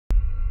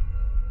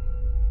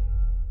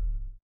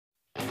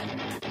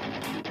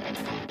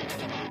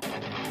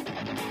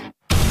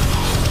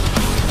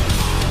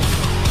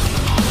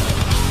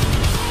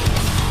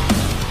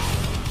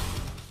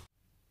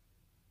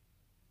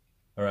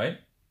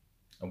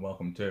and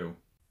welcome to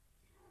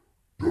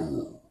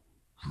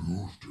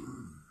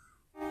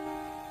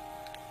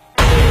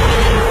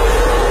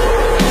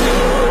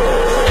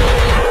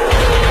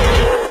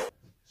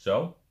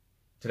So,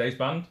 today's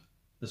band,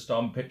 the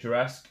Storm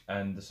Picturesque,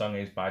 and the song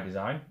is By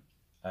Design.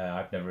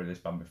 I've never heard this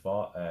band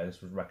before.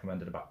 This was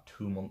recommended about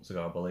 2 months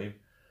ago, I believe.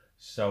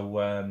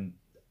 So,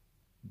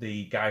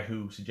 the guy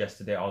who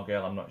suggested it, or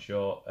girl, I'm not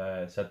sure,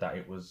 said that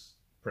it was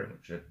pretty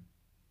much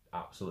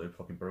absolutely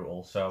fucking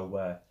brutal.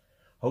 So,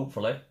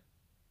 hopefully,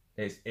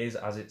 it is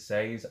as it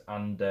says,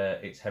 and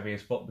it's heavy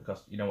as fuck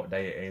because you know what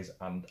day it is,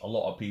 and a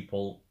lot of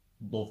people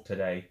love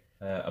today.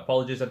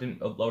 Apologies, I didn't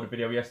upload a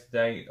video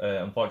yesterday.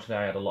 Unfortunately,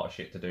 I had a lot of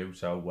shit to do,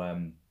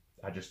 so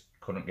I just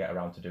couldn't get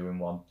around to doing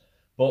one.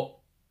 But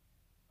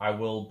I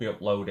will be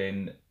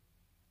uploading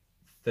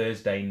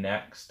Thursday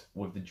next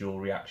with the dual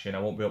reaction. I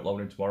won't be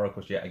uploading tomorrow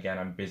because yet again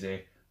I'm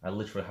busy. I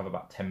literally have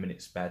about 10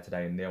 minutes spare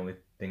today, and the only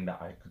thing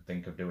that I could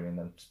think of doing in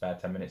the spare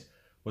 10 minutes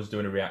was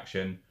doing a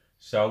reaction.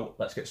 So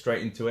let's get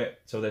straight into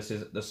it. So this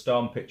is the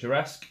Storm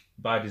Picturesque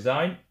by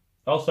Design.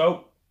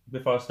 Also,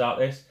 before I start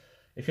this,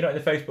 if you're not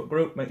in the Facebook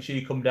group, make sure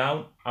you come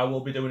down. I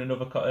will be doing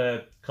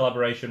another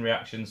collaboration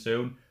reaction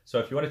soon. So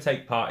if you want to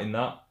take part in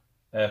that,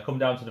 come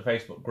down to the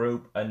Facebook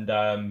group, and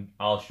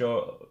I'll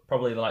show,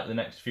 probably like the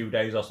next few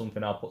days or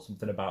something, I'll put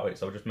something about it.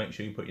 So just make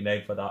sure you put your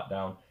name for that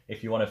down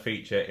if you want to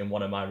feature in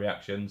one of my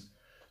reactions.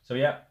 So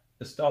yeah,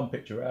 the Storm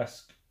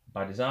Picturesque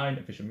by Design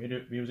official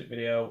music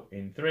video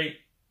in 3,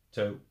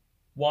 2,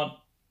 1.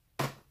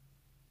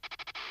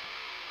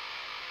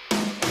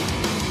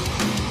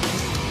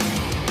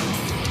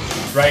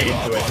 Straight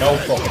into it, no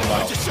fucking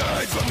about.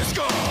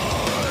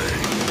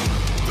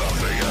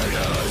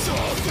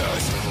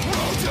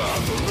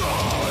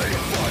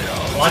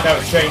 I like how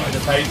it changed the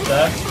pace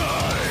there.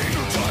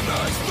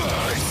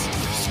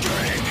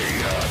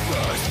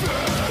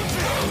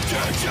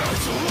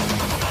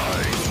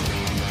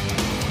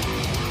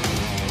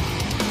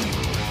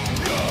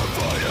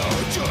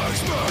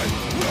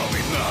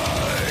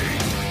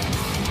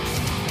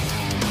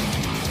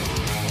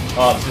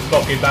 Oh, it's just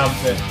fucking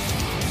bouncing.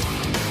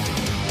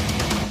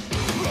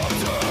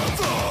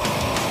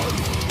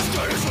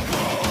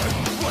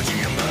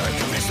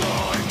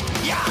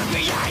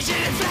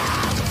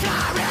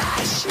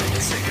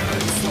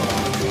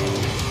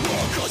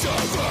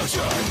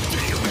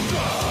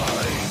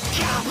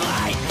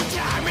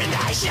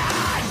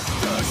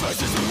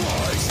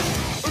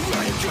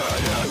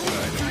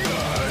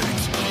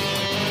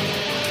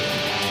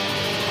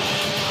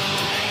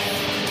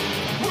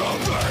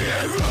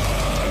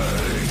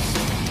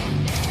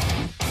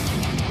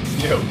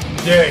 You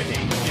dirty,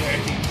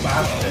 dirty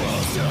bastard.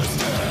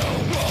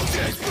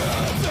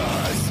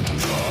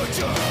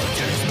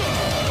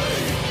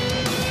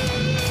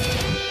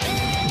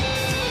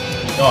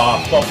 Oh,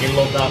 I fucking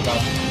love that,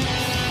 man.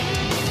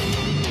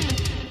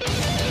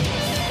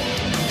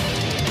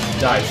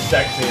 That is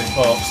sexy as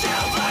fuck.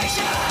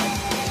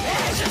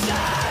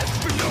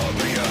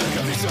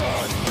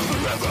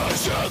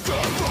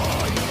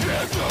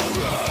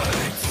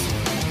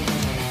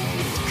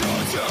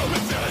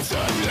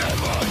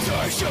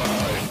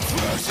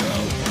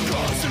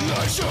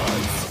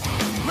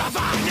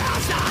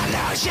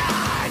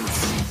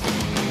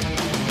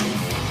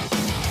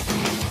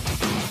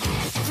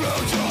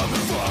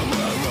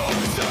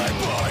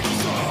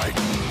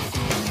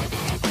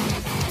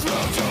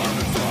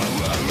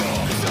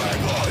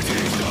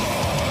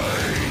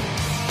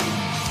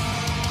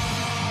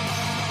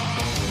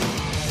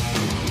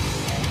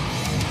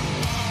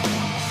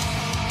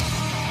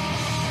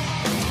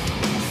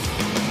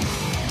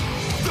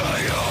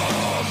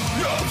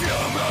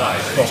 That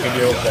is fucking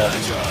beautiful.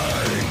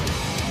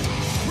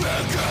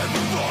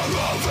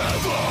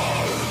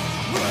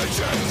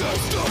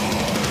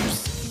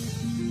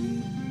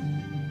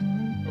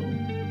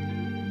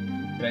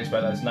 Didn't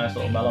expect that. It's a nice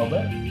little mellow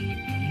bit.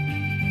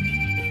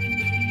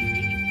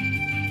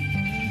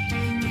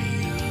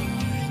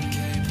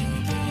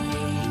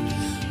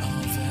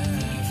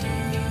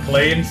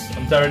 Cleans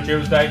on Terror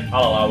Tuesday.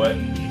 I'll allow it.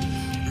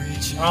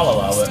 I'll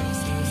allow it.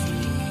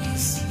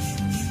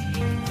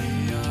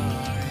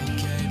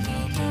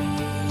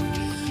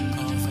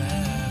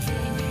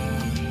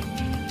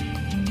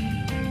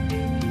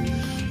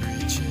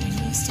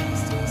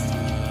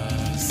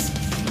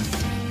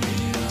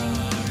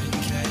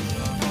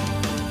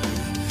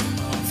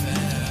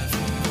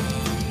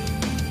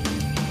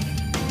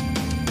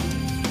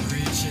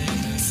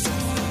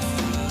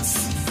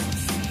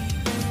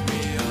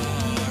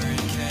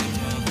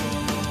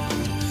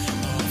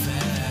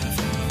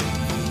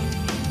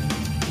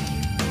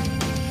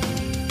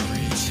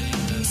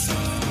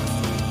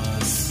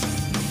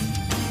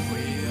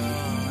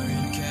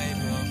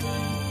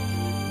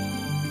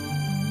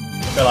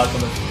 Feel like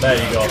something. There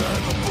you go.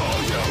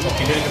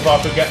 Fucking did it before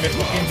I could get me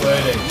fucking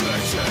word in.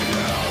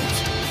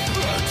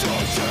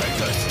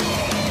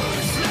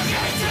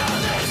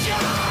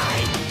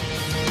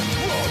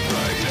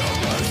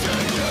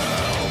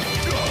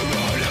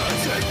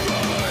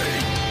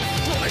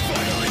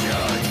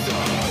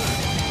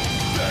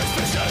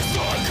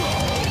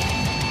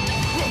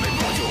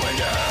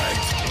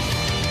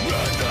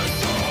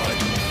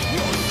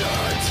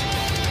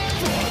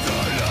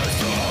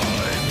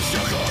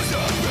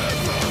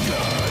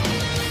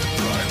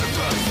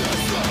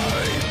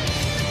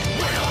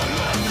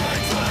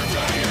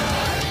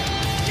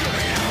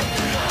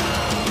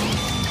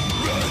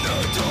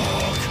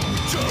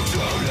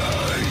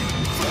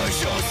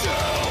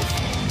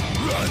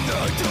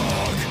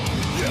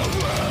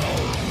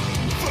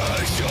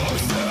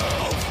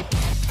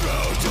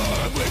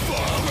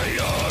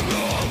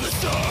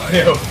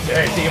 You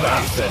dirty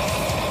bastard.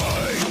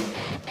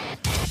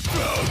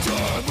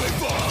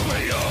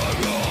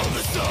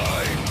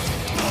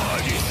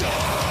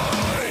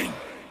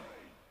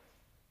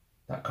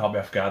 That caught me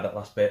off guard, that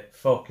last bit.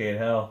 Fucking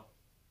hell.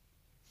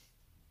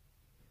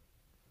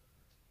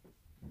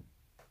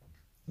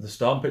 The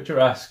Storm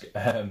Picturesque.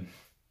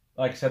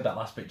 Like I said, that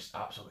last bit just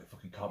absolutely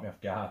fucking caught me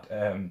off guard.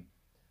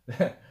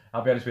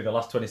 I'll be honest with you, the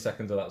last 20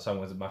 seconds of that song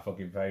was my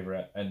fucking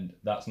favourite, and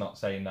that's not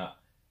saying that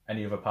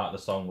any other part of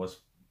the song was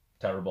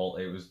terrible.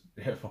 It was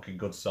a fucking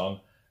good song.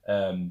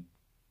 A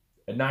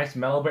nice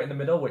mellow bit in the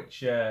middle,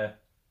 which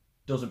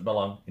doesn't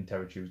belong in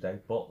Terror Tuesday,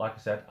 but like I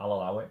said, I'll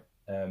allow it.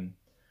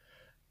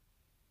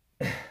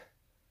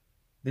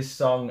 This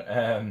song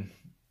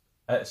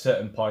at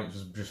certain points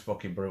was just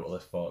fucking brutal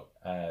as fuck.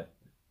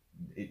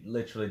 It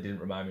literally didn't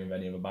remind me of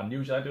any other band.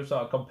 Usually I do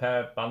sort of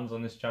compare bands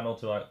on this channel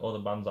to like other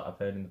bands that I've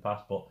heard in the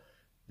past, but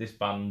this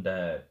band,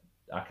 I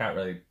can't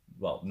really,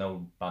 well,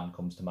 no band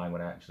comes to mind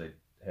when I actually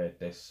heard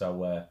this,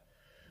 so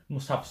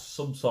must have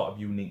some sort of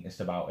uniqueness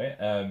about it.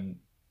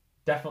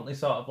 Definitely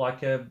sort of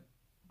like a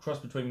cross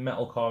between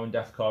metalcore and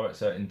deathcore at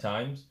certain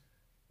times.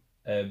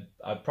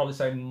 I'd probably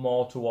say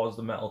more towards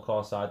the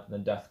metalcore side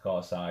than the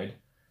deathcore side,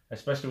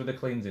 especially with the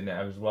cleans in it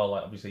as well.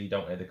 Like obviously you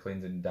don't hear the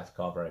cleans in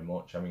deathcore very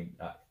much. I mean,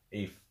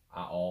 if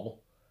at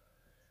all.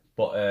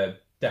 But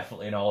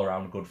definitely an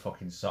all-around good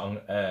fucking song.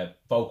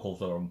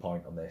 Vocals are on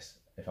point on this,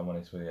 if I'm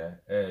honest with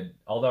you.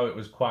 Although it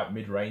was quite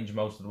mid-range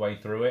most of the way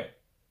through it,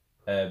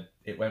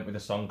 it went with the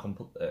song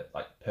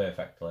like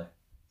perfectly.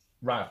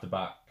 Right off the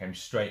bat, came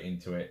straight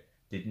into it.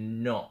 Did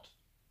not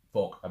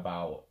fuck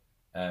about.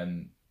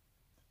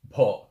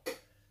 But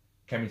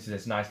came into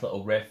this nice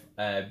little riff.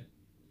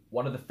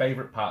 One of the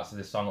favourite parts of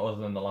this song,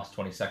 other than the last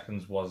 20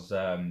 seconds, was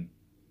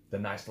the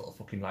nice little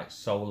fucking like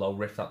solo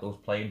riff that was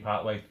playing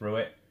partway through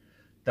it.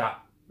 That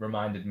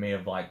reminded me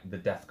of like the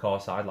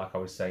deathcore side, like I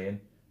was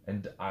saying,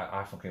 and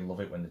I fucking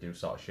love it when they do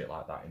sort of shit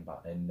like that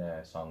in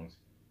songs.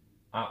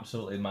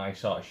 Absolutely my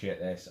sort of shit,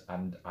 this,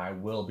 and I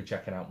will be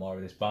checking out more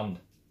of this band.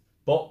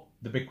 But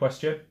the big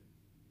question,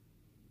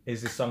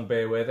 is this song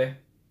beer worthy?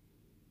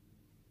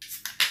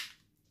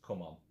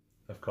 Come on,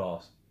 of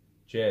course.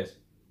 Cheers.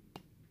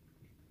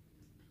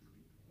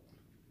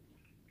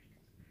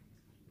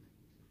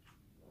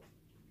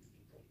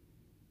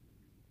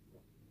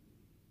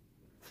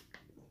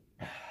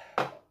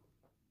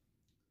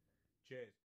 Cheers.